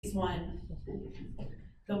1.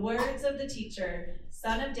 The words of the teacher,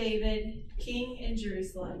 son of David, king in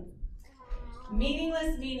Jerusalem.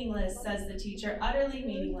 Meaningless, meaningless, says the teacher, utterly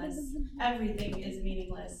meaningless. Everything is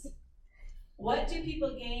meaningless. What do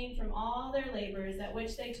people gain from all their labors at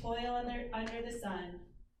which they toil under the sun?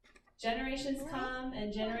 Generations come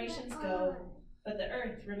and generations go, but the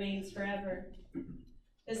earth remains forever.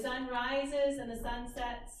 The sun rises and the sun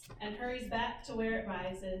sets and hurries back to where it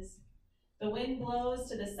rises. The wind blows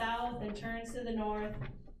to the south and turns to the north.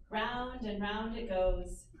 Round and round it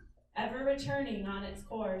goes, ever returning on its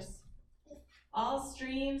course. All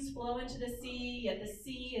streams flow into the sea, yet the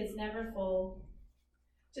sea is never full.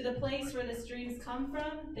 To the place where the streams come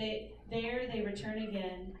from, there they return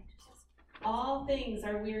again. All things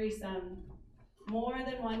are wearisome, more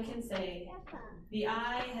than one can say. The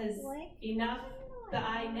eye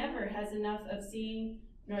never has enough of seeing,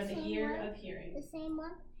 nor the ear of hearing. The same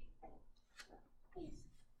one?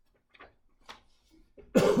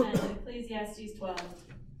 And Ecclesiastes 12.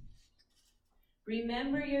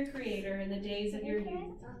 Remember your Creator in the days of your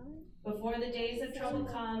youth, before the days of trouble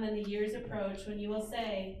come and the years approach, when you will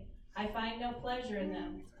say, I find no pleasure in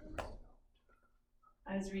them.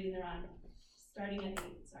 I was reading the wrong. Starting at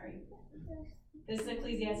 8, sorry. This is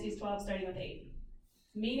Ecclesiastes 12, starting with 8.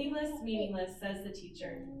 Meaningless, meaningless, says the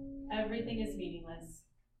teacher. Everything is meaningless.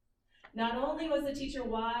 Not only was the teacher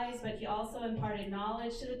wise, but he also imparted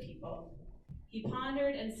knowledge to the people. He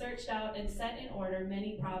pondered and searched out and set in order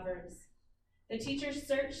many proverbs. The teacher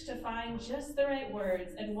searched to find just the right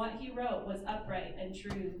words, and what he wrote was upright and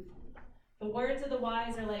true. The words of the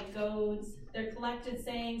wise are like goads, their collected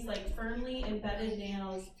sayings like firmly embedded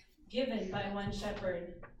nails, given by one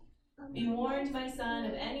shepherd. Be warned, my son,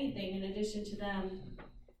 of anything in addition to them.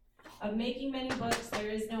 Of making many books there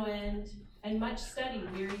is no end, and much study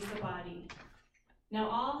wearies the body. Now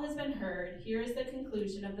all has been heard. Here is the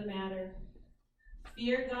conclusion of the matter.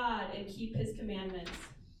 Fear God and keep his commandments,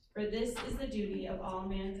 for this is the duty of all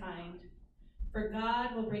mankind. For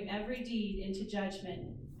God will bring every deed into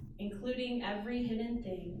judgment, including every hidden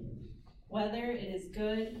thing, whether it is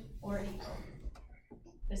good or evil.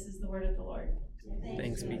 This is the word of the Lord.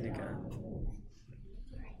 Thanks be to God.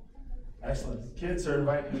 Excellent. Kids are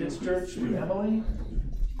invited to Kids Church with Emily.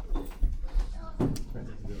 You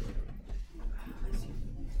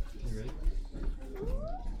ready?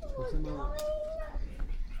 Put some on.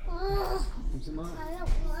 Put some on. I don't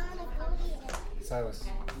want to go yet. Silas.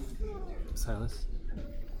 Silas.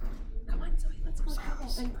 Come on, Zoe, let's go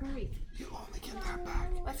and Prairie. You only get that back.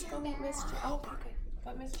 Let's go meet Miss Jean. Oh, okay.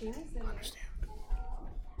 But Miss Jean is there. Understand.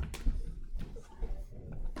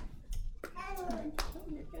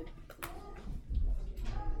 You're good.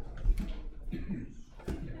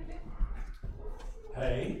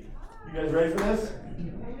 Hey, you guys ready for this?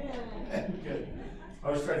 Good. I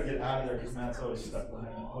was trying to get out of there because Matt's always stuck behind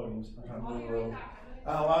the podiums. I'm trying to move the road.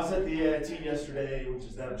 I was at the AIT yesterday, which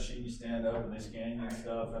is that machine you stand up and they scan you and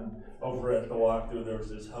stuff. And over at the walkthrough, there was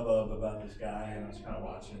this hubbub about this guy, and I was kind of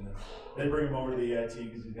watching. And they bring him over to the AIT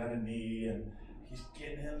because he's got a knee, and he's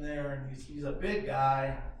getting in there, and he's a big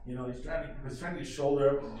guy. You know, he's trying to get his shoulder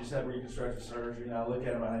up because he just had reconstructive surgery. And I look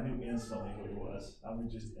at him, and I knew instantly who he was. I mean,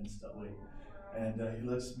 just instantly. And he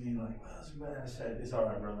looks at me like, well, that's bad. I said, it's all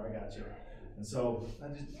right, brother, I got you. And so I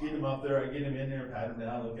just get him up there, I get him in there, pat him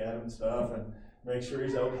down, look at him and stuff, and make sure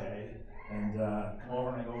he's okay. And come over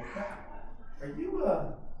and I go, are you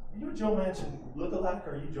a Joe Manchin lookalike,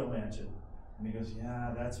 or are you Joe Manchin? And he goes,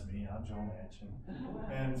 yeah, that's me, I'm Joe Manchin.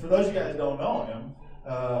 And for those of you guys who don't know him,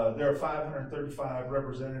 there are 535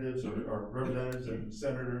 representatives or representatives and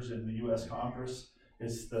senators in the U.S. Congress.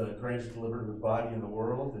 It's the greatest deliberative body in the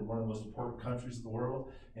world and one of the most important countries in the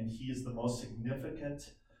world, and he is the most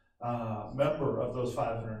significant member of those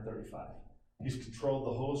 535. He's controlled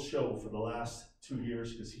the whole show for the last 2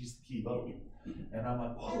 years because he's the key vote. And I'm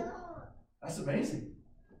like, whoa, that's amazing.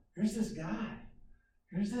 Here's this guy.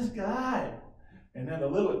 And then a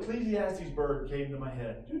little Ecclesiastes bird came to my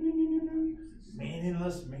head.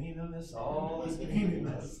 Meaningless, meaningless, all this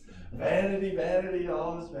meaningless. Vanity, vanity,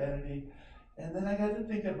 all this vanity. And then I got to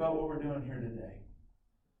thinking about what we're doing here today.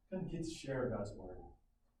 Going to get to share God's word.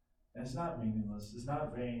 And it's not meaningless, it's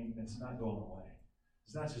not vain, it's not going away.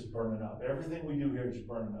 It's not just burning up. Everything we do here is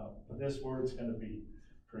burning up. But this word's going to be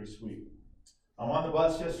pretty sweet. I'm on the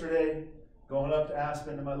bus yesterday, going up to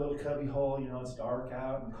Aspen to my little cubby hole. You know, it's dark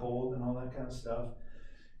out and cold and all that kind of stuff.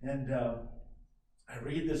 And I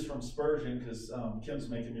read this from Spurgeon because Kim's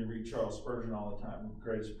making me read Charles Spurgeon all the time, the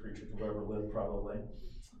greatest preacher to ever live, probably.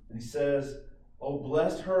 And he says, "Oh,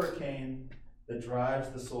 blessed hurricane that drives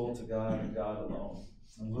the soul to God and God alone.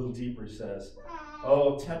 And a little deeper, he says,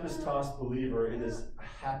 "Oh, tempest-tossed believer, it is a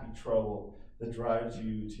happy trouble that drives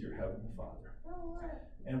you to your heavenly Father."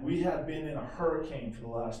 And we have been in a hurricane for the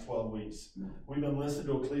last 12 weeks. We've been listening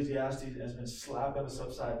to Ecclesiastes, and it's been slapping us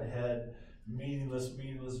upside the head. Meaningless,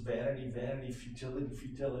 vanity,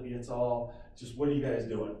 futility. It's all just, what are you guys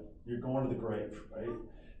doing? You're going to the grave, right?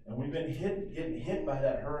 And we've been getting hit by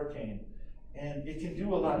that hurricane. And it can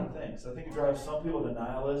do a lot of things. I think it drives some people to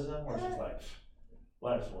nihilism, where it's just like,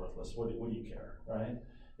 life's worthless. What do you care, right?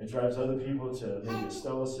 It drives other people to maybe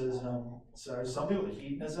stoicism. So some people to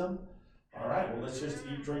hedonism. All right, well, let's just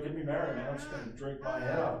eat, drink, and be merry, man. I'm just going to drink my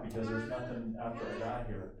head off because there's nothing after I die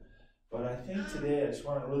here. But I think today I just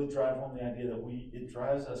want to really drive home the idea that it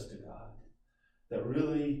drives us to God. That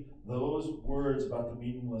really those words about the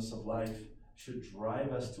meaningless of life should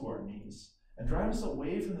drive us to our knees and drive us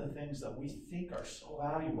away from the things that we think are so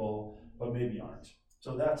valuable but maybe aren't.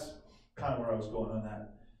 So that's kind of where I was going on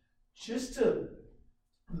that. Just to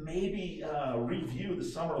maybe review the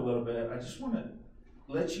summer a little bit, I just want to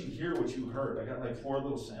let you hear what you heard. I got like 4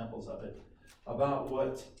 little samples of it about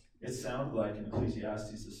what it sounded like in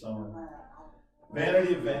Ecclesiastes this summer.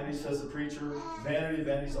 Vanity of vanities, says the preacher. Vanity of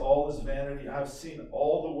vanities, all is vanity. I've seen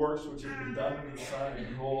all the works which have been done under the sun, and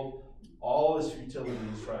behold, all is futility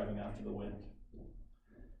and striving after the wind.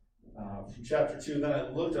 From chapter 2, then I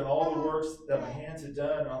looked on all the works that my hands had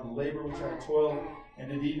done, on the labor which I had toiled,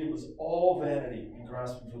 and indeed it was all vanity and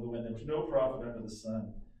grasping for the wind. There was no profit under the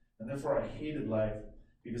sun. And therefore I hated life,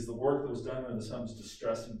 because the work that was done under the sun was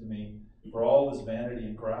distressing to me. For all is vanity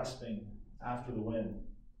and grasping after the wind.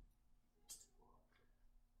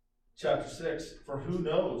 Chapter 6, for who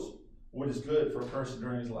knows what is good for a person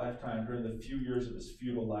during his lifetime, during the few years of his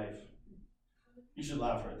futile life. You should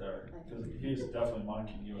laugh right there, because he is definitely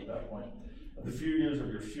mocking you at that point. The few years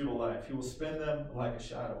of your futile life, he will spend them like a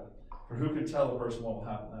shadow. For who can tell a person what will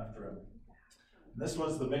happen after him? And this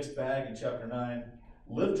was the mixed bag in chapter 9.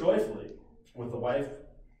 Live joyfully with the wife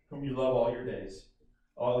whom you love all your days,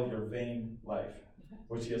 all of your vain life,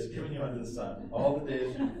 which he has given you under the sun, all the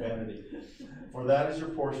days of your vanity. For that is your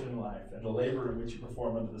portion in life, and the labor in which you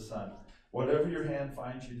perform under the sun. Whatever your hand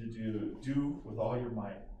finds you to do, do with all your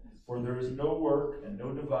might. For there is no work, and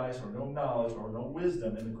no device, or no knowledge, or no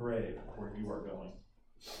wisdom in the grave where you are going.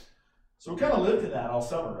 So we kind of lived in that all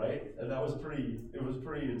summer, right? And it was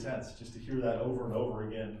pretty intense just to hear that over and over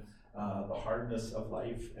again, the hardness of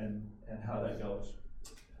life and how that goes.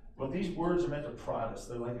 But these words are meant to prod us.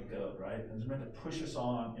 They're like a goad, right? And they're meant to push us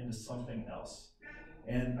on into something else.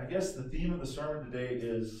 And I guess the theme of the sermon today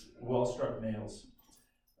is well-struck nails.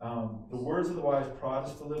 The words of the wise prod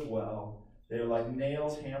us to live well. They are like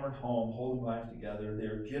nails hammered home, holding life together. They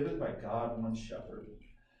are given by God, one shepherd.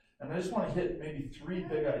 And I just want to hit maybe 3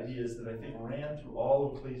 big ideas that I think ran through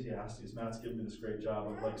all of Ecclesiastes. Matt's given me this great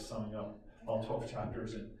job of like summing up all 12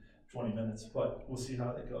 chapters in 20 minutes, but we'll see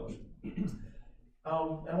how that goes.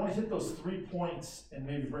 I want to hit those 3 points and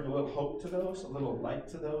maybe bring a little hope to those, a little light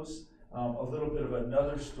to those, a little bit of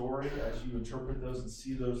another story as you interpret those and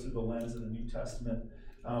see those through the lens of the New Testament,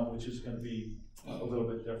 which is going to be a little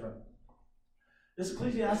bit different. This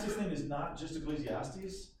Ecclesiastes thing is not just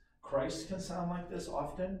Ecclesiastes. Christ can sound like this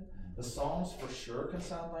often. The Psalms for sure can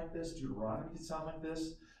sound like this. Deuteronomy can sound like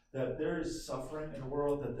this. That there is suffering in the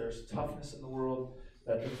world, that there's toughness in the world,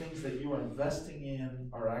 that the things that you are investing in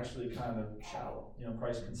are actually kind of shallow. You know,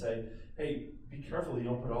 Christ can say, hey, be careful you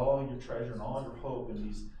don't put all your treasure and all your hope in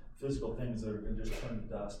these physical things that are going to just turn to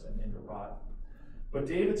dust and into rot. But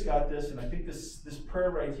David's got this, and I think this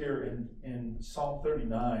prayer right here in Psalm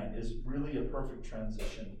 39 is really a perfect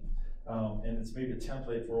transition. And it's maybe a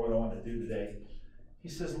template for what I want to do today. He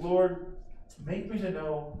says, Lord, make me to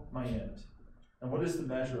know my end, and what is the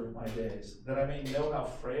measure of my days, that I may know how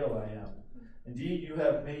frail I am. Indeed, you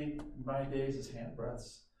have made my days as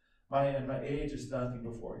handbreadths, and my age is nothing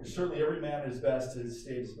before you. Certainly every man at his best, his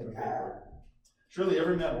state is but a vapor. Surely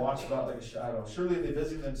every man walks about like a shadow. Surely they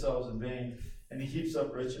busy themselves in vain, and he heaps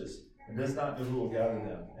up riches, and does not know who will gather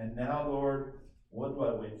them. And now, Lord, what do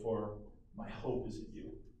I wait for? My hope is in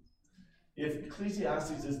you. If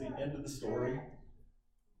Ecclesiastes is the end of the story,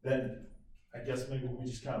 then I guess maybe we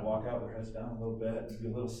just kind of walk out with our heads down a little bit and be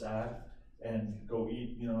a little sad and go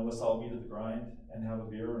eat, let's all meet at the grind and have a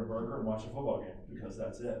beer and a burger and watch a football game, because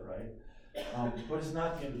that's it, right? But it's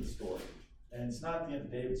not the end of the story. And it's not the end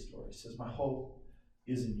of David's story. It says, my hope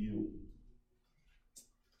is in you.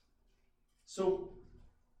 So,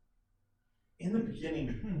 in the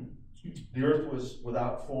beginning, the earth was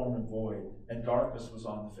without form and void, and darkness was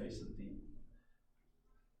on the face of the deep.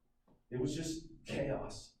 It was just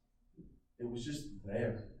chaos. It was just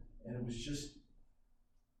there. And it was just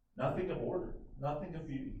nothing of order. nothing of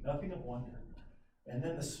beauty, nothing of wonder. And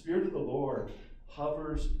then the Spirit of the Lord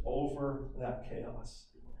hovers over that chaos.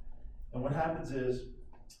 And what happens is,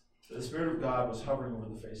 the Spirit of God was hovering over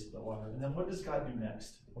the face of the water. And then what does God do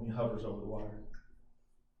next when he hovers over the water?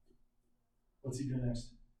 What's he do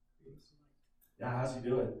next? Yeah, how's he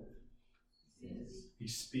do it? He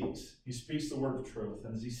speaks. He speaks the word of truth.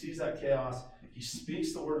 And as he sees that chaos, he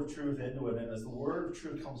speaks the word of truth into it. And as the word of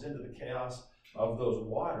truth comes into the chaos of those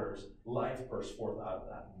waters, life bursts forth out of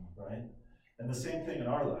that, right? And the same thing in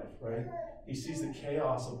our life, right? He sees the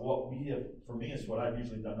chaos of what we have, for me, is what I've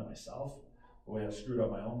usually done to myself, the way I've screwed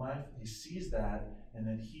up my own life. He sees that, and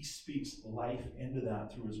then he speaks life into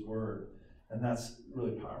that through his word. And that's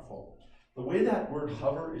really powerful. The way that word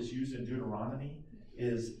hover is used in Deuteronomy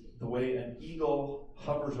is the way an eagle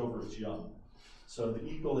hovers over its young. So the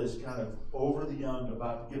eagle is kind of over the young,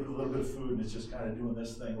 about to give it a little bit of food, and it's just kind of doing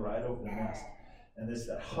this thing right over the nest. And it's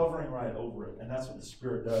that hovering right over it. And that's what the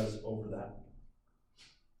Spirit does over that.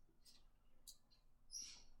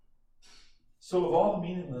 So of all the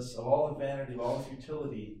meaningless, of all the vanity, of all the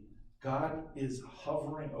futility, God is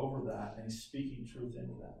hovering over that, and he's speaking truth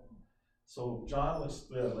into that. So John looks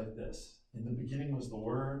at it like this. In the beginning was the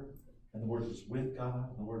Word, and the Word was with God,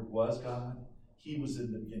 and the Word was God. He was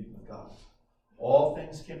in the beginning with God. All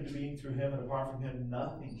things came into being through him, and apart from him,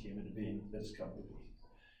 nothing came into being that has come to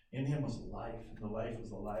be. In him was life, and the life was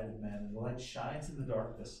the light of men. And the light shines in the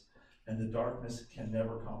darkness, and the darkness can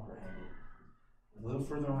never comprehend it. A little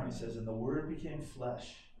further on, he says, and the Word became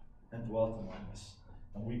flesh and dwelt among us.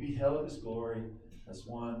 And we beheld his glory as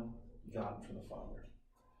one begotten from the Father.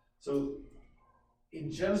 So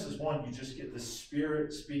in Genesis 1, you just get the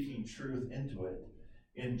Spirit speaking truth into it.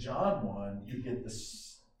 In John 1, you get the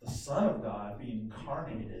Son of God being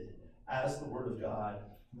incarnated as the Word of God,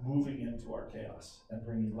 moving into our chaos and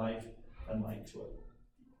bringing life and light to it.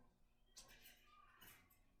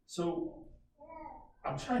 So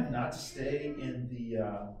I'm trying not to stay in the,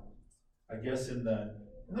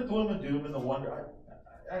 in the gloom and doom and the wonder.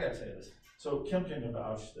 I gotta say this. So Kim can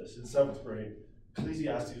vouch this. In 7th grade,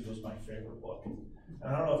 Ecclesiastes was my favorite book.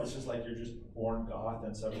 And I don't know if it's just like you're just born goth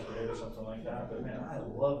in 7th grade or something like that, but man, I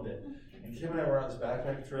loved it. And Kim and I were on this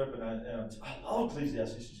backpack trip, and I love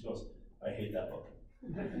Ecclesiastes. She goes, I hate that book.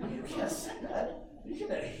 You can't say that. You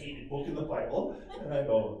can't hate a book in the Bible. And I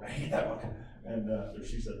go, I hate that book. And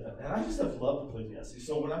she said that. And I just have loved Ecclesiastes.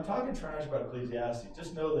 So when I'm talking trash about Ecclesiastes,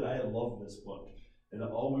 just know that I love this book. It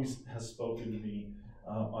always has spoken to me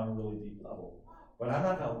on a really deep level. But I'm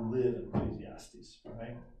not going to live in Ecclesiastes,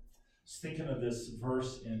 right? I was thinking of this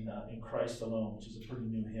verse in Christ Alone, which is a pretty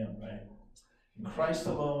new hymn, right? In Christ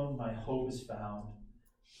alone, my hope is found.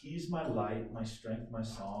 He's my light, my strength, my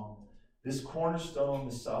song. This cornerstone,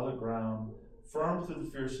 this solid ground, firm through the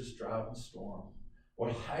fiercest drought and storm.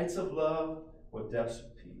 What heights of love, what depths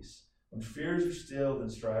of peace. When fears are stilled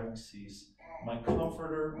and striving cease, my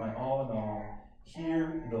comforter, my all in all,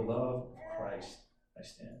 here in the love of Christ I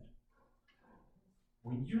stand.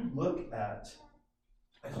 When you look at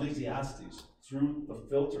Ecclesiastes through the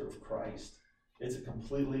filter of Christ, it's a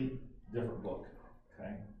completely different book,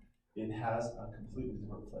 okay? It has a completely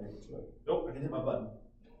different flavor to it. Oh, I can hit my button.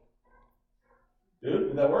 Dude,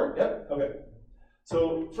 did that work? Yep, okay.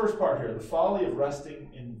 So, first part here, the folly of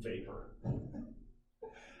resting in vapor.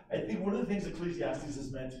 I think one of the things Ecclesiastes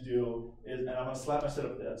is meant to do is, and I'm going to slap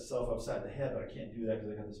myself upside the head, but I can't do that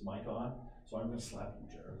because I got this mic on, so I'm going to slap you,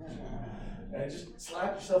 Jared. And just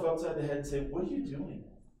slap yourself upside the head and say, what are you doing?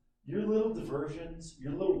 Your little diversions,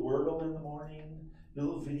 your little Wordle in the morning, your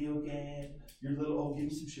little video game, your little, give me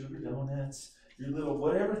some sugar donuts, your little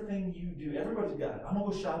whatever thing you do, everybody's got it. I'm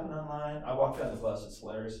going to go shopping online. I walk down the bus, it's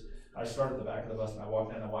hilarious. I start at the back of the bus and I walk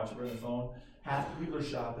down and I watch everybody on the phone. Half the people are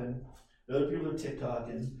shopping, the other people are TikToking,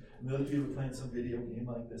 and the other people are playing some video game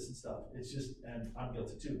like this and stuff. It's just, and I'm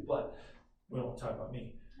guilty too, but we don't want to talk about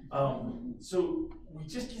me. So we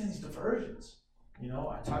just get these diversions. You know,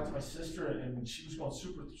 I talked to my sister and when she was going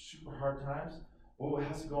super hard times, oh,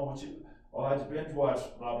 how's it going? I just binge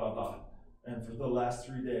watched blah, blah, blah. And for the last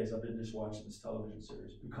 3 days, I've been just watching this television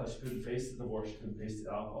series because she couldn't face the divorce, she couldn't face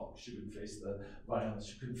the alcohol, she couldn't face the violence,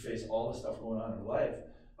 she couldn't face all the stuff going on in her life.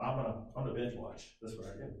 I'm gonna binge watch. That's what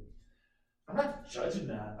I do. I'm not judging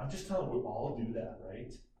that. I'm just telling we all do that,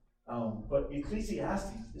 right? But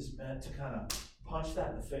Ecclesiastes is meant to kind of punch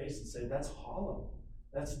that in the face and say, that's hollow.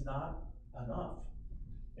 That's not enough.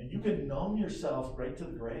 And you can numb yourself right to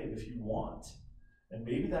the grave if you want. And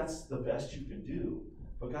maybe that's the best you can do.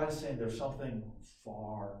 But God is saying there's something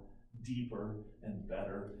far deeper and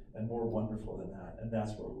better and more wonderful than that. And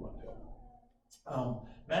that's where we want to go.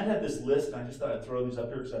 Matt had this list, and I just thought I'd throw these up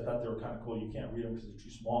here because I thought they were kind of cool. You can't read them because they're too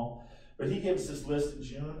small. But he gave us this list in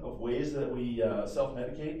June of ways that we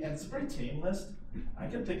self-medicate, and it's a pretty tame list. I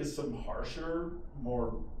can think of some harsher,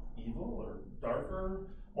 more evil or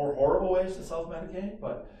darker, more horrible ways to self-medicate,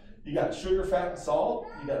 but you got sugar, fat, and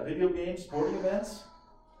salt. You got video games, sporting events.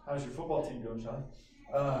 How's your football team doing, Sean?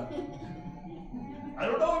 I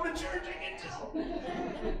don't know, I've been charging it.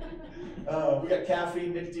 We got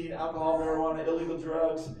caffeine, nicotine, alcohol, marijuana, illegal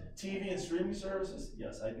drugs, TV and streaming services.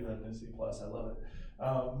 Yes, I do have Disney Plus, I love it.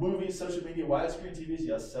 Movies, social media, widescreen TVs,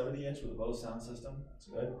 yes, 70-inch with a Bose sound system, it's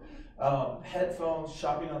good. Headphones,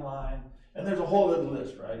 shopping online, and there's a whole other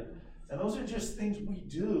list, right? And those are just things we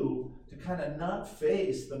do to kind of not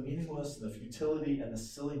face the meaningless and the futility and the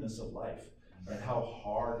silliness of life, right? How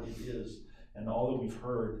hard it is, and all that we've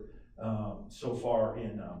heard so far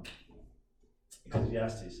in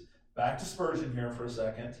Ecclesiastes. Back to Spurgeon here for a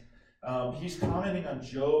second. He's commenting on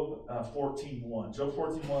Job 14:1. Job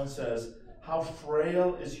 14:1 says, "How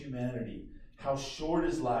frail is humanity, how short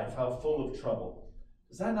is life, how full of trouble."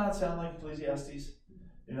 Does that not sound like Ecclesiastes?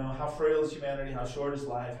 You know, how frail is humanity, how short is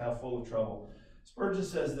life, how full of trouble. Spurgeon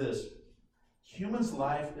says this, "Human's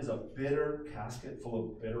life is a bitter casket full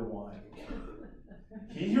of bitter wine.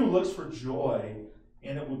 He who looks for joy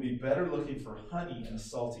in it would be better looking for honey in a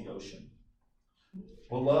salty ocean."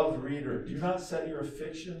 Beloved reader, do not set your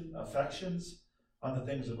affections on the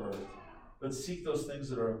things of earth, but seek those things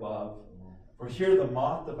that are above. For here the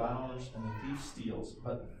moth devours and the thief steals,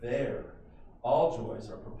 but there all joys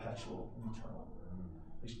are perpetual and eternal.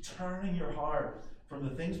 He's turning your heart from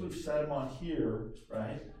the things we've set him on here,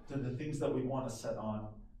 right, to the things that we want to set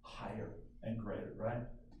on higher and greater, right?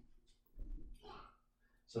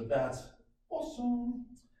 So that's awesome.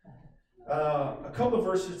 A couple of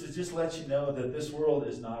verses to just let you know that this world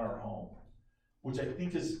is not our home, which I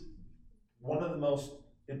think is one of the most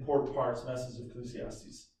important parts, message of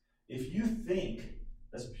Ecclesiastes. If you think,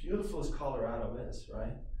 as beautiful as Colorado is,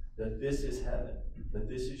 right, that this is heaven, that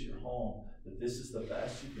this is your home, that this is the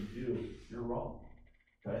best you can do, you're wrong,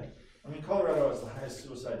 okay? I mean, Colorado has the highest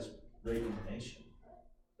suicide rate in the nation.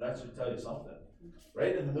 That should tell you something.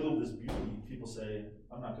 Right in the middle of this beauty, people say,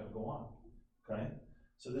 I'm not going to go on, okay?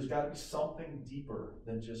 So there's got to be something deeper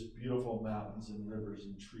than just beautiful mountains and rivers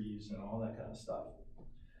and trees and all that kind of stuff.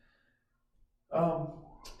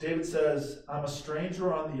 David says, "I'm a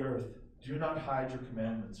stranger on the earth. Do not hide your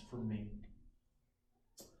commandments from me."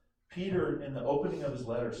 Peter, in the opening of his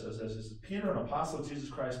letter, says this. This is Peter, an apostle of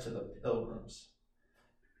Jesus Christ, to the pilgrims.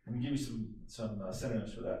 Let me give you some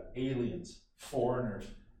synonyms for that. Aliens, foreigners,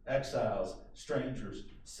 exiles, strangers,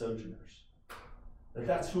 sojourners.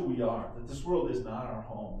 That's who we are. That this world is not our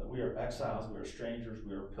home. That we are exiles, we are strangers,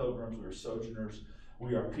 we are pilgrims, we are sojourners.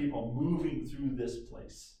 We are people moving through this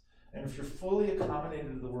place. And if you're fully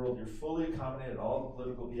accommodated to the world, you're fully accommodated to all the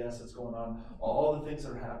political BS that's going on, all the things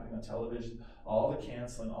that are happening on television, all the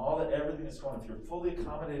canceling, everything that's going on. If you're fully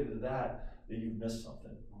accommodated to that, then you've missed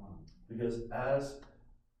something. Because as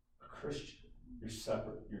a Christian, you're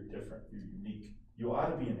separate, you're different, you're unique. You ought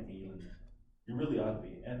to be an alien. You really ought to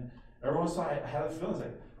be. And every once in a while I have a feeling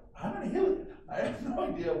like, I'm an alien. I have no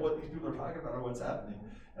idea what these people are talking about or what's happening.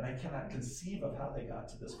 And I cannot conceive of how they got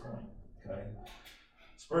to this point. Okay?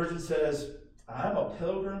 Spurgeon says, "I'm a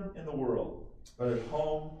pilgrim in the world, but at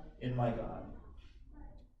home in my God."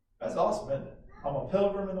 That's awesome, isn't it? I'm a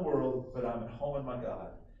pilgrim in the world, but I'm at home in my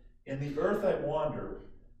God. In the earth I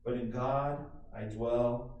wander, but in God I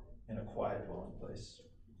dwell in a quiet dwelling place.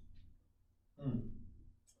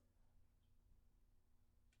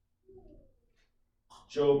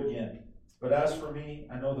 Job again. "But as for me,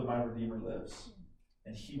 I know that my Redeemer lives,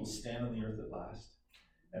 and he will stand on the earth at last.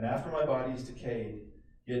 And after my body is decayed,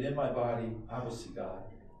 yet in my body I will see God.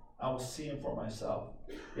 I will see him for myself.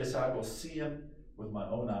 Yes, I will see him with my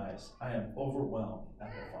own eyes. I am overwhelmed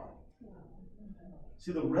at the thought."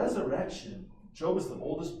 See, the resurrection, Job is the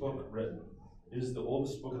oldest book written. It is the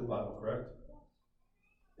oldest book of the Bible, correct?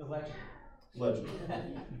 Legend.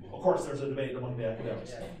 Of course, there's a debate among the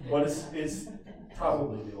academics, but it's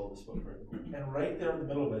probably the oldest book written. And right there in the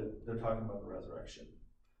middle of it, they're talking about the resurrection.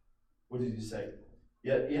 What did he say?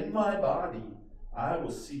 "Yet in my body, I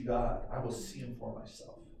will see God. I will see him for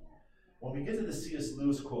myself." When we get to the C.S.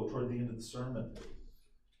 Lewis quote toward the end of the sermon,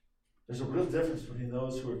 there's a real difference between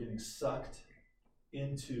those who are getting sucked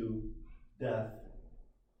into death,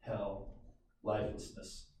 hell,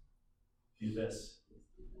 lifelessness, the abyss,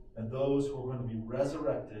 and those who are going to be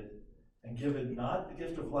resurrected and given not the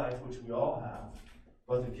gift of life, which we all have,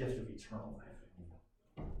 but the gift of eternal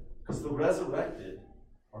life. Because the resurrected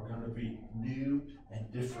are going to be new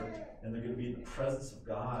and different, and they're going to be in the presence of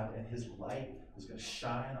God, and his light is going to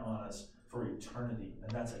shine on us for eternity,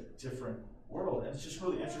 and that's a different world. And it's just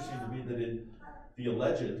really interesting to me that in the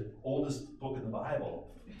alleged oldest book in the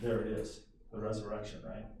Bible, there it is, the resurrection,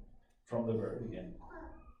 right? From the very beginning.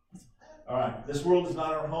 All right, this world is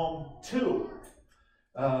not our home, too.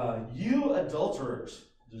 You adulterers,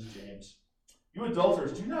 this is James. You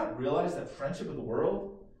adulterers, do you not realize that friendship with the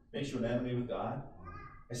world makes you an enemy with God?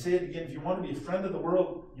 I say it again, if you want to be a friend of the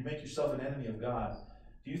world, you make yourself an enemy of God.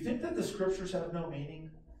 Do you think that the scriptures have no meaning?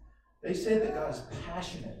 They say that God is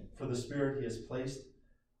passionate for the Spirit he has placed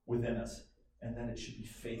within us, and that it should be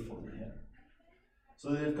faithful to him.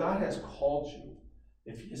 So that if God has called you,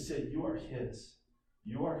 if he has said you are his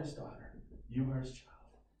daughter, you are his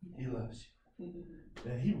child, he loves you,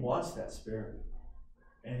 then he wants that Spirit.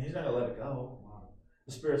 And he's not going to let it go.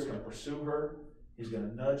 The Spirit's going to pursue her. He's going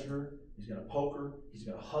to nudge her. He's going to poke her. He's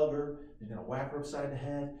going to hug her. He's going to whack her upside the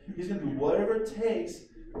head. He's going to do whatever it takes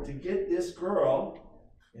to get this girl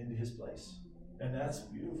into his place. And that's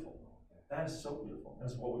beautiful. That is so beautiful.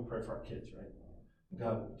 That's what we pray for our kids, right?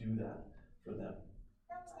 God would do that for them.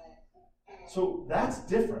 So that's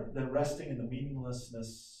different than resting in the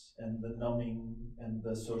meaninglessness and the numbing and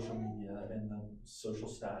the social media and the social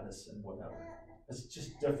status and whatever. It's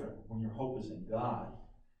just different when your hope is in God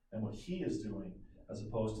and what he is doing as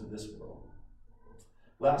opposed to this world.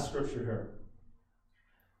 Last scripture here.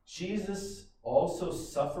 Jesus also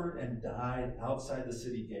suffered and died outside the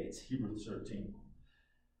city gates, Hebrews 13.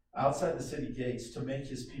 Outside the city gates to make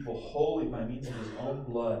his people holy by means of his own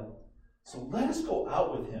blood. So let us go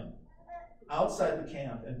out with him outside the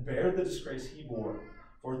camp and bear the disgrace he bore.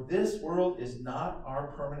 For this world is not our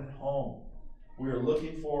permanent home. We are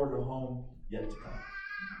looking forward to a home yet to come.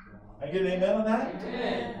 I get an amen on that?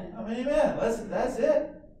 Amen. I mean, amen. That's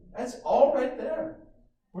it. That's all right there.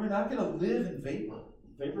 We're not going to live in vapor.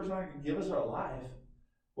 Vapor's not going to give us our life.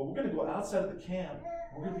 But we're going to go outside of the camp.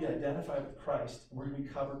 We're going to be identified with Christ. And we're going to be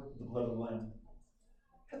covered with the blood of the Lamb.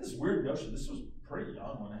 I had this weird notion. This was pretty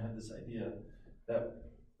young when I had this idea that,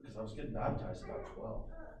 because I was getting baptized about 12.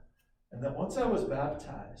 And that once I was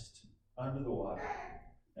baptized under the water,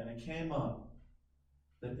 and it came up,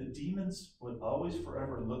 that the demons would always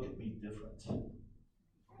forever look at me different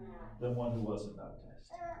than one who wasn't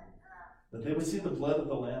baptized. That they would see the blood of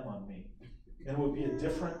the Lamb on me. And it would be a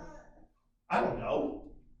different, I don't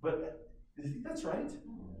know, but do you think that's right?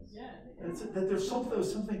 Yeah. That there's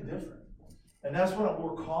something different. And that's what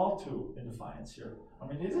we're called to in Defiance here. I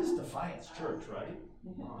mean, it is Defiance Church, right?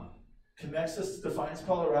 Connects us to Defiance,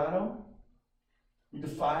 Colorado. We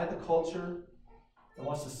defy the culture that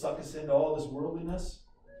wants to suck us into all this worldliness.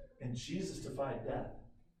 And Jesus defied death.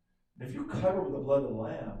 And if you're covered with the blood of the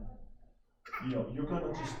Lamb, you're going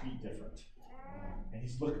to just be different. And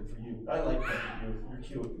he's looking for you. I like that. You're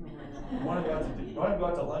cute. You want to go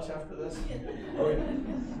out to lunch after this? Oh,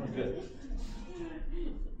 yeah. Good.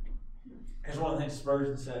 Here's one of the things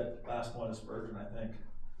Spurgeon said. Last one is Spurgeon, I think.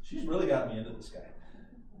 She's really got me into this guy.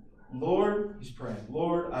 Lord, he's praying,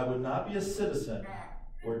 Lord, I would not be a citizen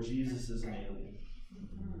where Jesus is an alien.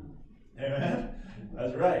 Amen?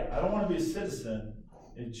 That's right. I don't want to be a citizen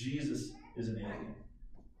if Jesus is an alien.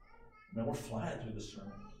 Man, we're flying through the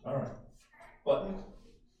sermon. All right. Button.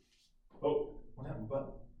 Oh, what happened?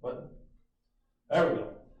 Button. There we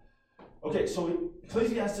go. Okay, so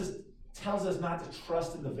Ecclesiastes tells us not to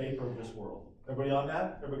trust in the vapor of this world. Everybody on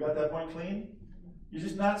that? Everybody got that point clean? You're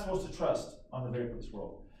just not supposed to trust on the vapor of this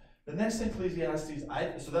world. The next thing, Ecclesiastes,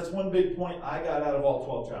 so that's one big point I got out of all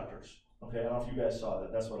 12 chapters. Okay, I don't know if you guys saw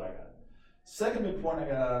that. That's what I got. Second big point I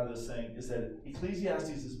got out of this thing is that Ecclesiastes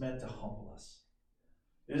is meant to humble us.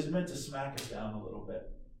 It is meant to smack us down a little bit.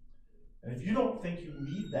 And if you don't think you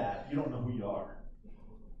need that, you don't know who you are.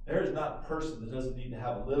 There is not a person that doesn't need to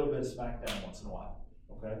have a little bit of smackdown once in a while.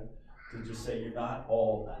 Okay? To just say you're not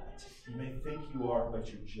all that. You may think you are, but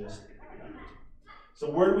you're just not.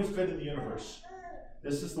 So where do we fit in the universe?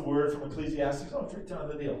 This is the word from Ecclesiastes. Oh, it's right down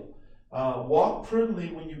the deal. Walk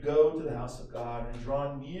prudently when you go to the house of God and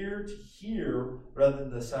draw near to hear rather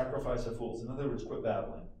than the sacrifice of fools. In other words, quit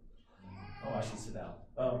babbling. Oh, I should sit down.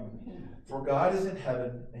 For God is in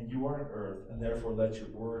heaven and you are on earth, and therefore let your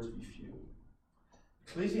words be few.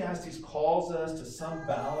 Ecclesiastes calls us to some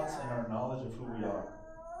balance in our knowledge of who we are.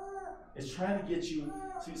 It's trying to get you.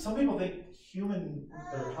 See, some people think human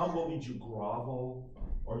or humble means you grovel,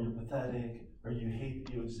 or you're pathetic, or you hate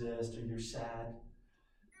that you exist, or you're sad.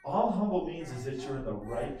 All humble means is that you're in the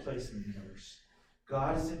right place in the universe.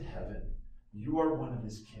 God is in heaven. You are one of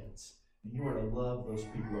his kids. And you are to love those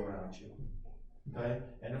people around you. Okay?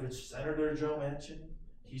 And if it's Senator Joe Manchin,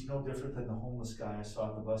 he's no different than the homeless guy I saw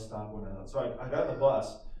at the bus stop when I got on the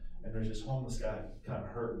bus, and there's this homeless guy kind of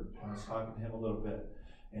hurting. And I was talking to him a little bit.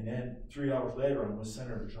 And then 3 hours later, I'm with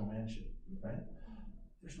Senator Joe Manchin. right?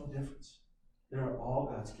 There's no difference. They're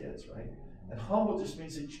all God's kids, right? And humble just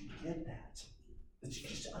means that you get that you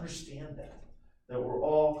just understand that we're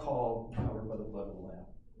all called, covered by the blood of the Lamb.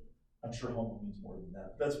 I'm sure humble means more than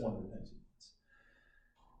that. That's one of the things it means.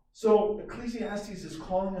 So Ecclesiastes is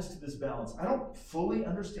calling us to this balance. I don't fully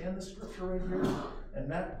understand the scripture right here, and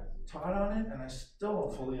Matt taught on it, and I still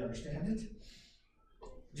don't fully understand it.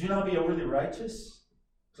 Do not be overly righteous,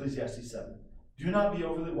 Ecclesiastes 7. Do not be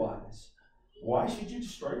overly wise. Why should you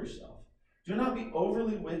destroy yourself? Do not be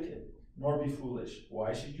overly wicked, nor be foolish.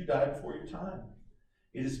 Why should you die before your time?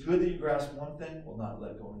 It is good that you grasp one thing, will not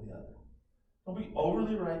let go of the other. Don't be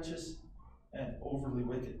overly righteous and overly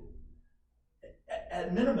wicked.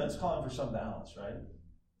 At minimum, it's calling for some balance, right?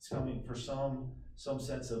 It's coming for some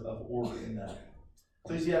sense of order in that.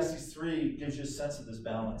 Ecclesiastes 3 gives you a sense of this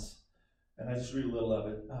balance. And I just read a little of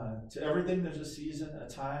it. To everything there's a season, a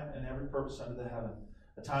time, and every purpose under the heaven.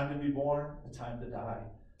 A time to be born, a time to die.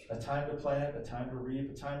 A time to plant, a time to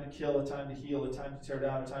reap, a time to kill, a time to heal, a time to tear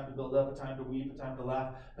down, a time to build up, a time to weep, a time to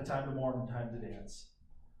laugh, a time to mourn, a time to dance.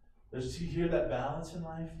 Do you hear that balance in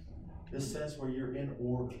life? This sense where you're in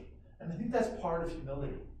order. And I think that's part of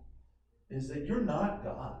humility, is that you're not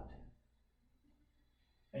God.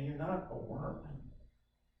 And you're not a worm.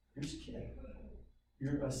 You're just a kid.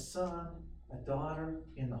 You're a son, a daughter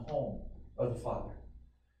in the home of the Father.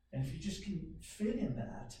 And if you just can fit in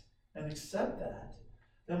that and accept that,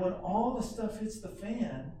 then when all the stuff hits the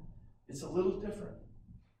fan, it's a little different.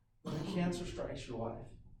 When the cancer strikes your wife,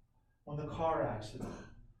 when the car accident,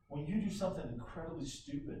 when you do something incredibly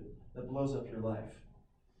stupid that blows up your life,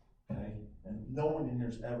 okay? And no one in here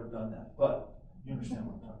has ever done that, but you understand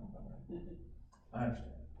what I'm talking about, right? I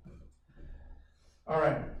understand. All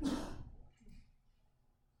right.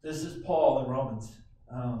 This is Paul in Romans.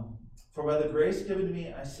 For by the grace given to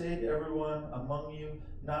me, I say to everyone among you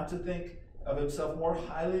not to think of himself more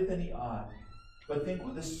highly than he ought, but think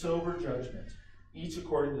with a sober judgment, each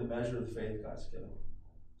according to the measure of the faith God's given.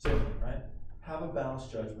 Same thing, right? Have a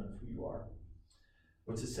balanced judgment of who you are.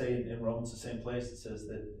 What's it say in Romans, the same place? It says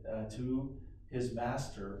that to his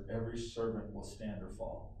master, every servant will stand or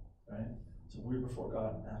fall, right? So we're before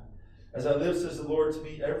God in that. As I live, says the Lord, to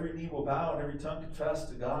me, every knee will bow and every tongue confess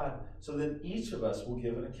to God, so that each of us will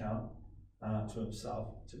give an account to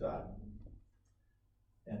himself, to God.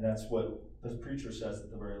 And that's what the preacher says at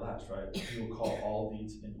the very last, right? He will call all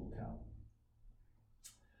deeds into account.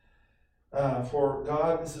 For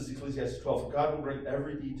God, this is Ecclesiastes 12, for God will bring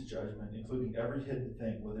every deed to judgment, including every hidden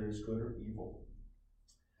thing, whether it is good or evil.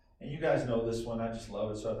 And you guys know this one, I just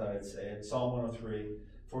love it, so I thought I'd say it. Psalm 103,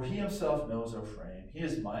 for he himself knows our frame. He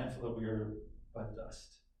is mindful that we are but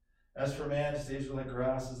dust. As for man, his days are like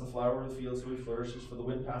grass, as the flower of the field, so he flourishes, for the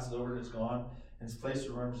wind passes over and is gone, and his place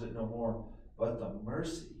remembers it no more. But the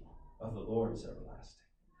mercy of the Lord is everlasting,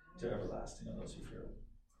 to everlasting on those who fear him.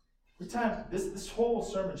 Every time, this whole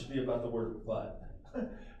sermon should be about the word but.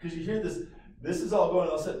 Because you hear this is all going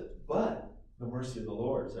on, said, but the mercy of the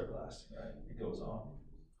Lord is everlasting, right? It goes on.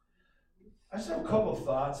 I just have a couple of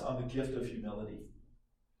thoughts on the gift of humility.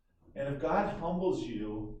 And if God humbles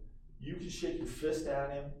you, you can shake your fist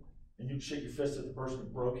at him, and you can shake your fist at the person who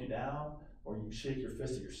broke you down, or you can shake your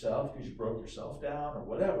fist at yourself because you broke yourself down, or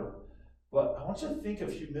whatever. But I want you to think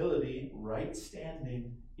of humility, right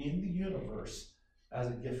standing in the universe, as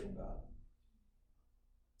a gift from God.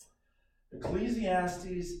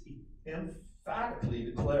 Ecclesiastes emphatically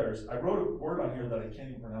declares, I wrote a word on here that I can't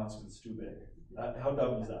even pronounce because it's too big. How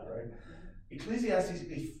dumb is that, right? Ecclesiastes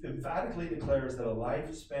emphatically declares that a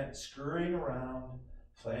life spent scurrying around,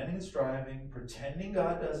 planning and striving, pretending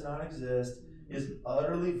God does not exist, is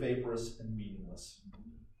utterly vaporous and meaningless.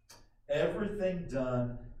 Everything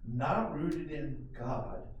done not rooted in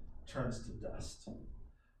God turns to dust.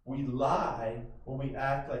 We lie when we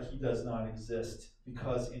act like he does not exist,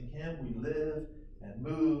 because in him we live and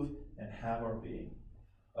move and have our being.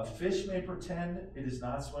 A fish may pretend it is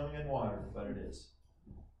not swimming in water, but it is.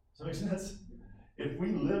 Does that make sense? If we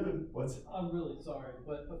live in what's... I'm really sorry,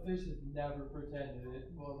 but a fish has never pretended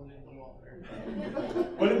it wasn't in the water.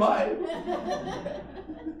 But it might.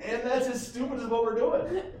 And that's as stupid as what we're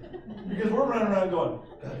doing. Because we're running around going,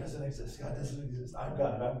 God doesn't exist, God doesn't exist, I'm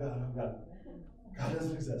God, I'm God, I'm God. God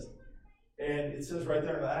doesn't exist. And it says right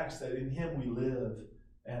there in the Acts that in him we live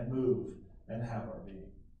and move and have our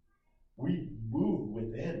being. We move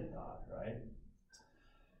within God, right?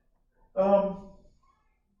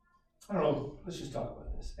 I don't know, let's just talk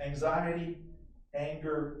about this. Anxiety,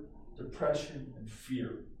 anger, depression, and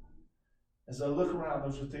fear. As I look around,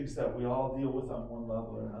 those are things that we all deal with on one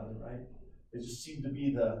level or another, right? They just seem to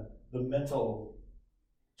be the mental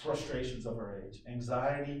frustrations of our age.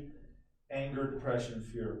 Anxiety, anger, depression,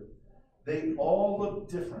 fear. They all look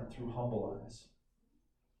different through humble eyes.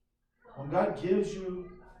 When God gives you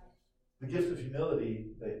the gift of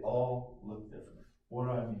humility, they all look different. What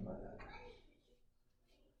do I mean by that?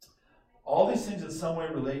 All these things in some way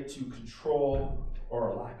relate to control or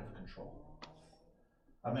a lack of control.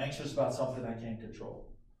 I'm anxious about something I can't control.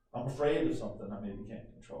 I'm afraid of something I maybe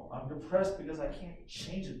can't control. I'm depressed because I can't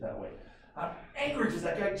change it that way. I'm angry because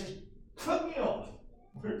that guy just cut me off.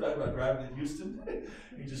 We were talking about driving in Houston.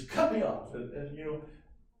 He just cut me off. And you know,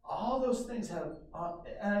 all those things have,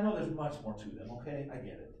 and I know there's much more to them, okay? I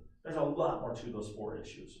get it. There's a lot more to those 4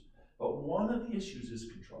 issues. But one of the issues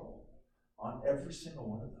is control on every single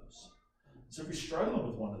one of those. So if you're struggling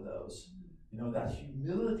with one of those, you know, that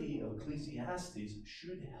humility of Ecclesiastes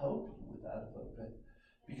should help you with that a little bit.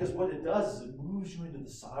 Because what it does is it moves you into the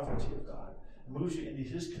sovereignty of God. It moves you into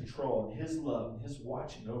His control and His love and His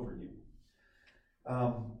watching over you.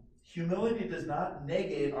 Humility does not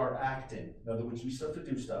negate our acting. In other words, we still have to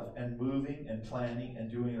do stuff and moving and planning and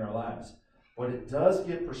doing in our lives. But it does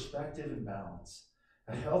give perspective and balance.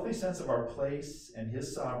 A healthy sense of our place and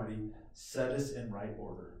His sovereignty set us in right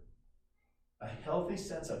order. A healthy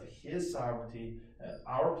sense of His sovereignty and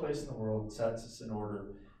our place in the world sets us in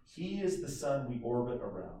order. He is the sun we orbit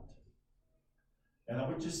around. And I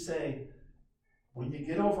would just say, when you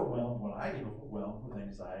get overwhelmed, when I get overwhelmed with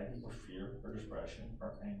anxiety or fear or depression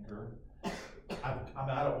or anger, I'm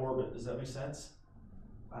out of orbit. Does that make sense?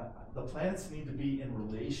 The planets need to be in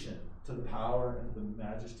relation to the power and the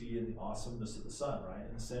majesty and the awesomeness of the sun, right?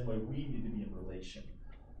 In the same way we need to be in relation.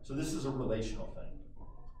 So this is a relational thing.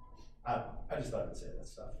 I just thought I'd say that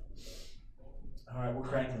stuff. All right, we're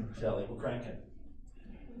cranking, Shelly. We're cranking.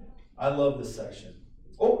 I love this section.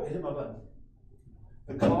 Oh, I hit my button.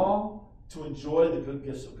 The call to enjoy the good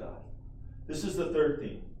gifts of God. This is the third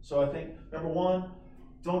theme. So I think, number 1,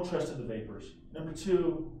 don't trust in the vapors. Number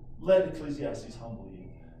 2, let Ecclesiastes humble you.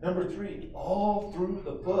 Number 3, all through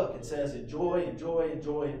the book it says enjoy, enjoy,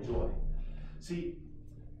 enjoy, enjoy. See,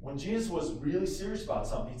 when Jesus was really serious about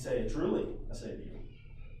something, he'd say, truly, I say to you.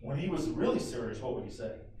 When he was really serious, what would he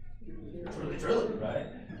say? Truly, truly, right?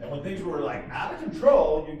 And when things were like out of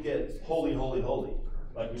control, you get holy, holy, holy,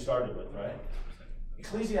 like we started with, right?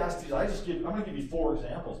 Ecclesiastes, I'm going to give you 4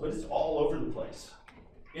 examples, but it's all over the place.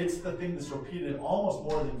 It's the thing that's repeated almost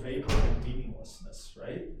more than vapor and meaninglessness,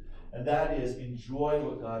 right? And that is enjoy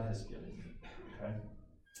what God has given you, okay?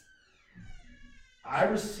 I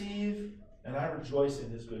receive and I rejoice in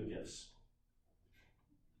His good gifts.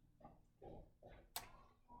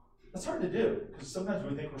 That's hard to do, because sometimes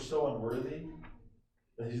we think we're so unworthy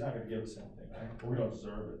that He's not going to give us anything, right? Or we don't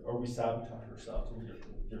deserve it, or we sabotage ourselves, and we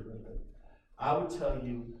get rid of it. I would tell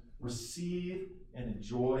you, receive and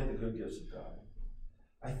enjoy the good gifts of God.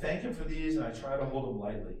 I thank Him for these, and I try to hold them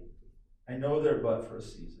lightly. I know they're but for a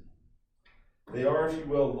season. They are, if you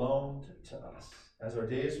will, loaned to us. As our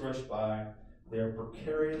days rush by, they are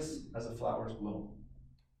precarious as a flower's bloom.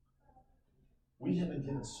 We have been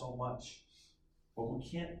given so much, but we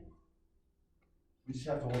just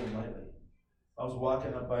have to hold them lightly. I was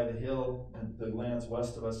walking up by the hill and the lands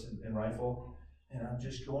west of us in Rifle, and I'm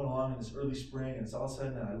just going along in this early spring, and it's all of a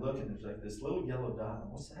sudden, and I look, and there's like this little yellow dot,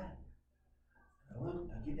 and what's that? And I look,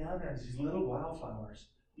 I get down there, and there's these little wildflowers.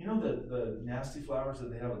 You know the nasty flowers that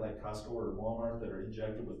they have at like Costco or Walmart that are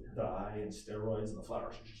injected with dye and steroids, and the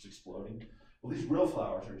flowers are just exploding? Well, these real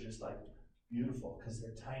flowers are just like beautiful because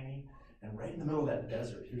they're tiny, and right in the middle of that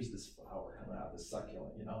desert, here's this flower coming out, this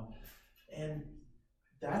succulent, you know? And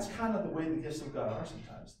that's kind of the way the gifts of God are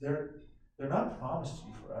sometimes. They're not promised to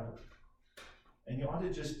you forever. And you ought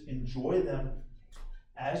to just enjoy them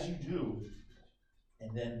as you do,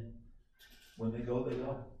 and then when they go, they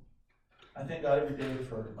go. I thank God every day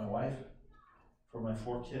for my wife, for my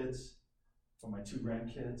 4 kids, for my 2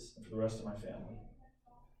 grandkids, and for the rest of my family.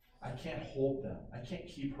 I can't hold them. I can't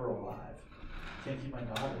keep her alive. I can't keep my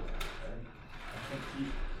daughter alive. Right? I can't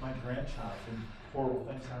keep my grandchild from horrible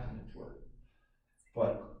things happening to her.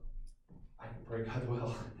 But I can pray God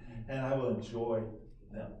will, and I will enjoy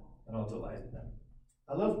them, and I'll delight in them.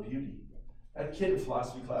 I love beauty. I had a kid in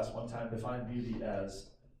philosophy class one time define beauty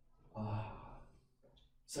as,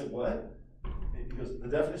 say what? He goes, the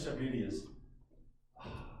definition of beauty is, I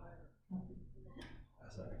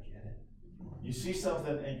was like, I get it. You see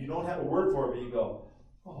something and you don't have a word for it, but you go,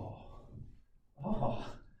 oh,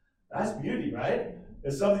 that's beauty, right?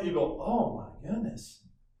 It's something you go, oh my goodness.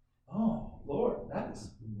 Oh, Lord, that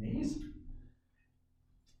is amazing.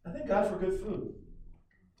 I thank God for good food.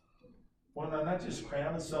 When I'm not just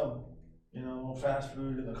cramming some, fast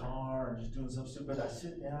food in the car and just doing something stupid, I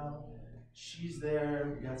sit down, she's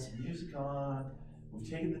there, we got some music on, We've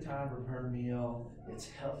taken the time to prepare a meal. It's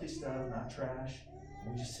healthy stuff, not trash.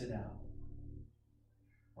 And we just sit down.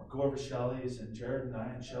 Or go over to Shelly's, and Jared and I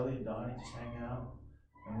and Shelly and Donnie just hang out,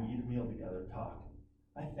 and we eat a meal together and talk.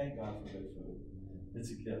 I thank God for good food.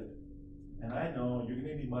 It's a gift. And I know you're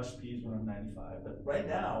going to need mush peas when I'm 95, but right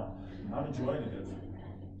now, I'm enjoying the good food.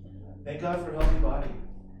 Thank God for a healthy body.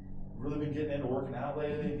 Really been getting into working out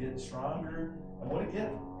lately, getting stronger. And what a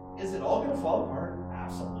gift. Is it all going to fall apart?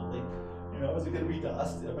 Absolutely. You know, is it going to be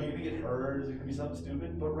dust? Am I going to get hurt? Is it going to be something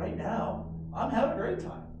stupid? But right now, I'm having a great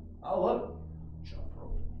time. I love it. Jump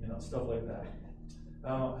rope, you know, stuff like that.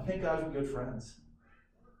 I thank God for good friends.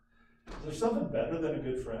 Is there something better than a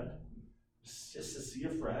good friend? Just to see a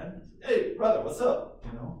friend. Hey, brother, what's up?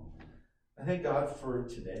 You know, I thank God for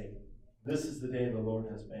today. This is the day the Lord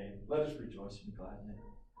has made. Let us rejoice and be glad in it.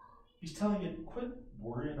 He's telling you, quit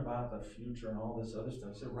worrying about the future and all this other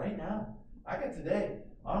stuff. He said, right now, I got today.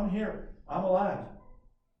 I'm here. I'm alive.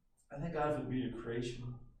 I thank God for the beauty of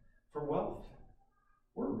creation, for wealth.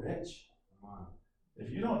 We're rich. If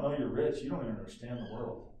you don't know you're rich, you don't even understand the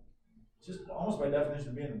world. Just almost by definition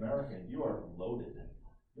of being American, you are loaded.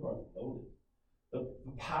 You are loaded. The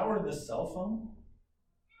power of this cell phone,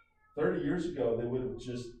 30 years ago, they would have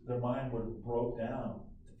just, their mind would have broke down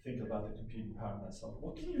to think about the computing power of that cell phone.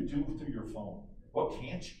 What can you do through your phone? What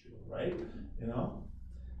can't you do, right? You know?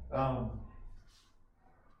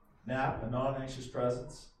 Nap, a non-anxious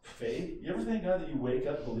presence, faith. You ever thank God that you wake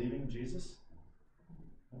up believing in Jesus?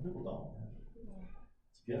 Some people don't.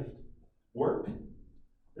 It's a gift. Work.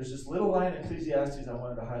 There's this little line in Ecclesiastes I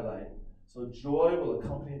wanted to highlight. So joy will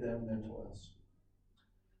accompany them in their toils.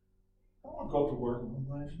 I don't want to go up to work and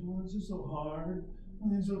my life, oh, this is so hard.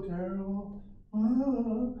 Everything's so terrible.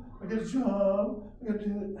 I got a job. I got to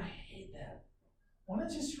do it. I hate that. Why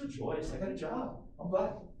not just rejoice? I got a job. I'm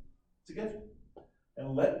glad. It's a gift.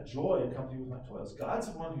 And let joy accompany with my toils. God's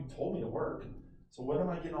the one who told me to work. So what am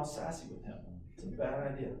I getting all sassy with him? It's a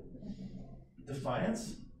bad idea.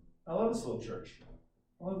 Defiance. I love this little church.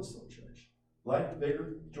 Life,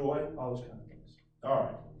 vigor, joy, all those kind of things. All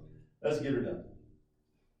right, let's get her done.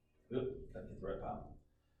 Oop, gotta get the right pile.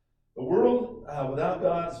 The world without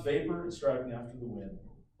God is vapor and striving after the wind,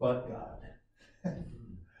 but God.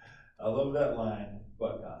 I love that line,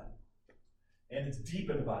 but God. And it's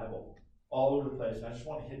deep in the Bible, all over the place. And I just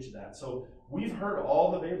want to hit you that. So we've heard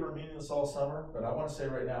all the vapor and meaningless all summer, but I want to say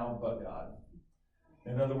right now, but God.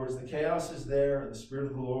 In other words, the chaos is there, and the Spirit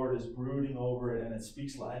of the Lord is brooding over it, and it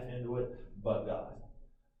speaks life into it, but God.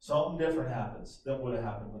 Something different happens than would have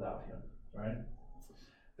happened without him, right?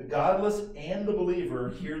 The godless and the believer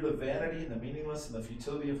hear the vanity and the meaningless and the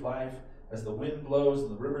futility of life as the wind blows and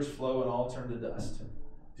the rivers flow and all turn to dust.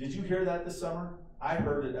 Did you hear that this summer? I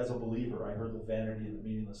heard it as a believer. I heard the vanity and the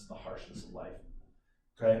meaningless and the harshness of life.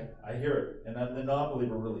 Okay? I hear it, and then the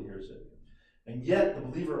non-believer really hears it. And yet, the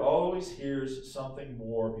believer always hears something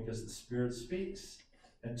more because the Spirit speaks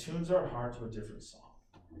and tunes our heart to a different song.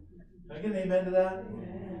 Can I get an amen to that?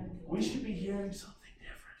 Amen. We should be hearing something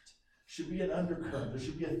different. Should be an undercurrent. There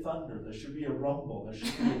should be a thunder. There should be a rumble. There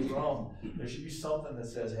should be a drum. There should be something that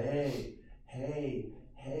says, hey, hey,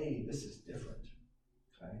 hey, this is different.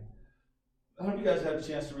 Okay? I hope you guys had a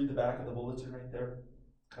chance to read the back of the bulletin right there.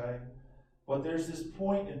 Okay? But there's this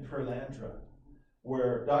point in Pelandra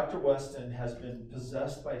where Dr. Weston has been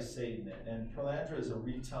possessed by Satan, and Pelandra is a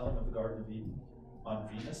retelling of the Garden of Eden on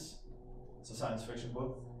Venus. It's a science fiction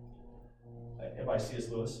book by C.S.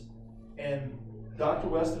 Lewis. And Dr.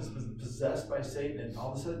 Weston's been possessed by Satan, and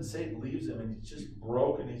all of a sudden Satan leaves him, and he's just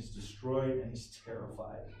broken, he's destroyed, and he's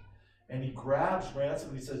terrified. And he grabs Ransom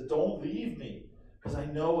and he says, don't leave me, because I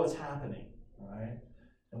know what's happening. All right?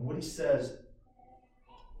 And what he says,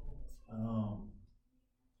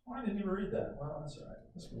 I didn't even read that. Well, that's all right.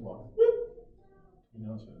 Let's move on. You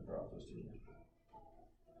know it's going to drop those to you.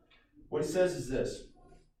 What he says is this.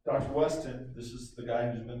 Dr. Weston, this is the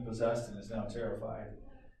guy who's been possessed and is now terrified.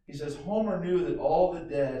 He says, Homer knew that all the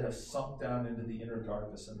dead have sunk down into the inner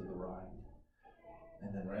darkness under the Rhine.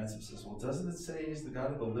 And then Ransom says, well, doesn't it say he's the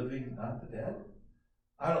God of the living, not the dead?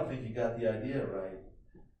 I don't think you got the idea right.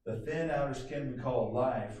 The thin outer skin we call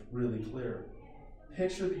life really clear.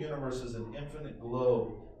 Picture the universe as an infinite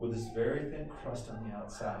globe with this very thin crust on the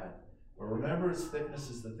outside. But remember, its thickness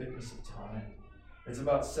is the thickness of time. It's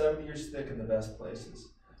about 70 years thick in the best places.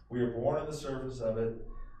 We are born on the surface of it,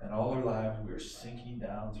 and all our lives we are sinking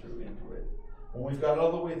down through into it. When we've got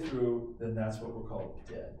all the way through, then that's what we're called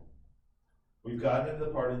dead. We've gotten into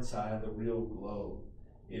the part inside, the real globe.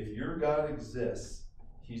 If your God exists,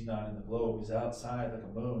 he's not in the globe. He's outside like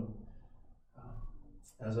a moon.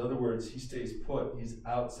 In other words, he stays put. He's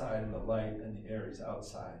outside in the light and the air. He's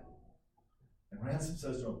outside. And Ransom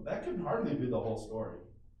says to him, that can hardly be the whole story.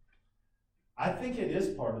 I think it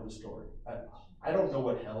is part of the story. I don't know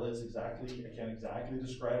what hell is exactly. I can't exactly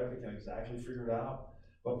describe it. I can't exactly figure it out.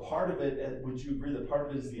 But part of it, would you agree that part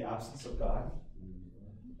of it is the absence of God?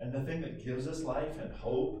 And the thing that gives us life and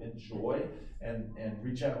hope and joy and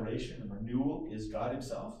regeneration and renewal is God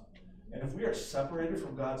himself. And if we are separated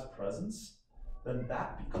from God's presence, then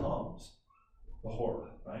that becomes the horror,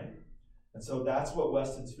 right? And so that's what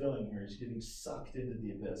Weston's feeling here. He's getting sucked into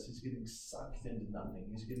the abyss. He's getting sucked into nothing.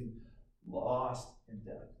 He's getting lost in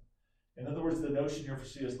death. In other words, the notion here for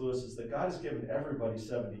C.S. Lewis is that God has given everybody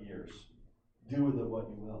 70 years. Do with it what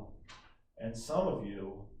you will. And some of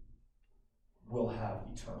you will have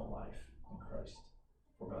eternal life in Christ.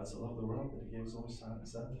 For God so loved the world that he gave his only Son,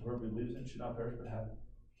 that whoever believes in him should not perish but have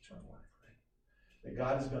eternal life. Right? That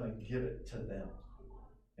God is going to give it to them.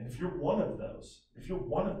 And if you're one of those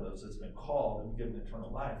that's been called and given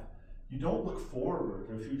eternal life, you don't look forward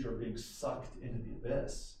to a future of being sucked into the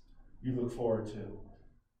abyss. You look forward to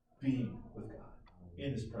being with God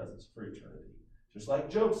in his presence for eternity. Just like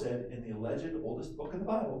Job said in the alleged oldest book in the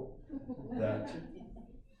Bible, that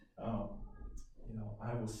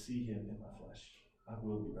I will see him in my flesh. I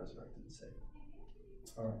will be resurrected and saved.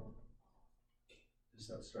 All right. Just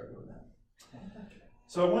have to start doing that.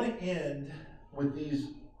 So I want to end with these,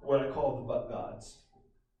 what I call the but gods.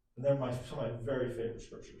 And they're some of my very favorite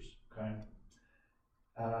scriptures. Okay.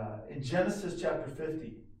 In Genesis chapter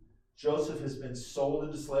 50, Joseph has been sold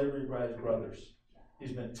into slavery by his brothers.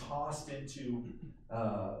 He's been tossed into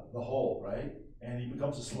the hole, right? And he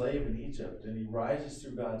becomes a slave in Egypt, and he rises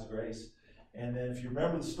through God's grace. And then if you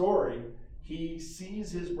remember the story, he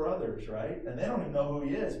sees his brothers, right? And they don't even know who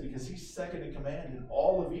he is because he's second in command in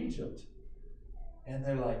all of Egypt. And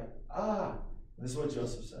they're like, and this is what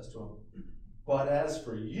Joseph says to him. But as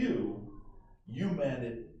for you, you meant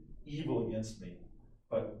it evil against me,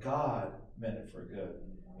 but God meant it for good,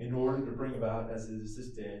 in order to bring about, as it is this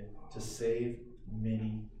day, to save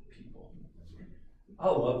many people. I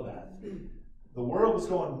love that. The world was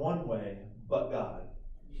going one way, but God,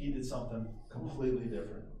 he did something completely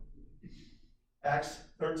different. Acts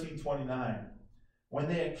 13:29. When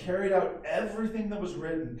they had carried out everything that was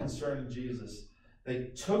written concerning Jesus, they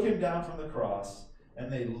took him down from the cross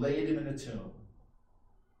and they laid him in a tomb.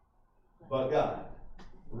 But God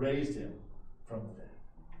raised him from the dead.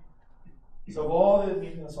 So of all the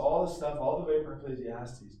meekness, all the stuff, all the vapor of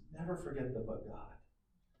Ecclesiastes, never forget the but God.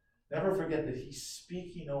 Never forget that he's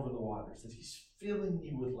speaking over the waters, that he's filling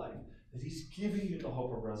you with life, that he's giving you the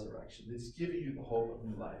hope of resurrection, that he's giving you the hope of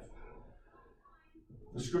new life.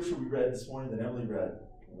 The scripture we read this morning that Emily read,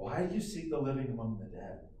 why do you seek the living among the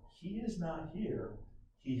dead? He is not here,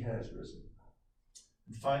 he has risen.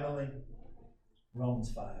 And finally,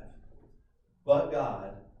 Romans 5. But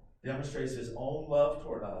God demonstrates his own love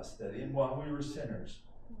toward us, that in while we were sinners,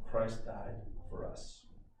 Christ died for us.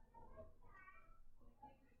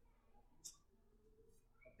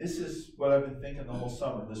 This is what I've been thinking the whole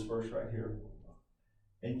summer, this verse right here.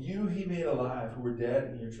 And you he made alive who were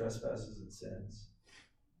dead in your trespasses and sins.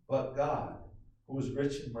 But God, who was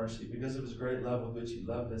rich in mercy, because of his great love with which he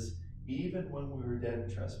loved us, even when we were dead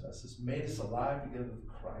in trespasses, made us alive together with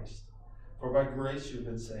Christ. For by grace you have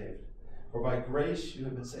been saved. For by grace you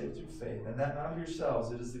have been saved through faith, and that not of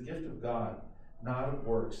yourselves, it is the gift of God, not of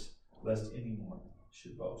works, lest anyone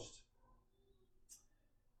should boast.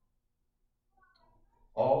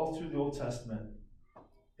 All through the Old Testament,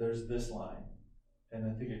 there's this line, and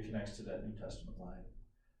I think it connects to that New Testament line.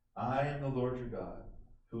 I am the Lord your God,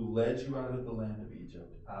 who led you out of the land of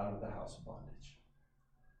Egypt, out of the house of bondage.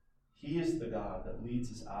 He is the God that leads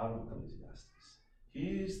us out of Ecclesiastes.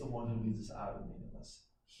 He's the one who leads us out of meaningless.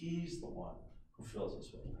 He's the one who fills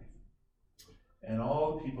us with life. And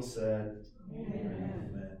all the people said, Amen.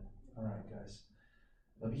 Amen. All right, guys.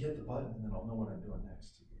 Let me hit the button, and then I'll know what I'm doing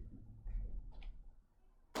next.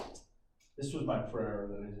 This was my prayer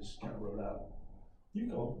that I just kind of wrote out. You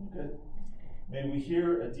go. You're good. May we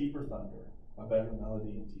hear a deeper thunder, a better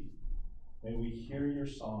melody indeed. May we hear your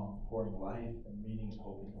song pouring life and meaning and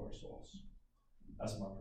hope into our souls. That's my prayer.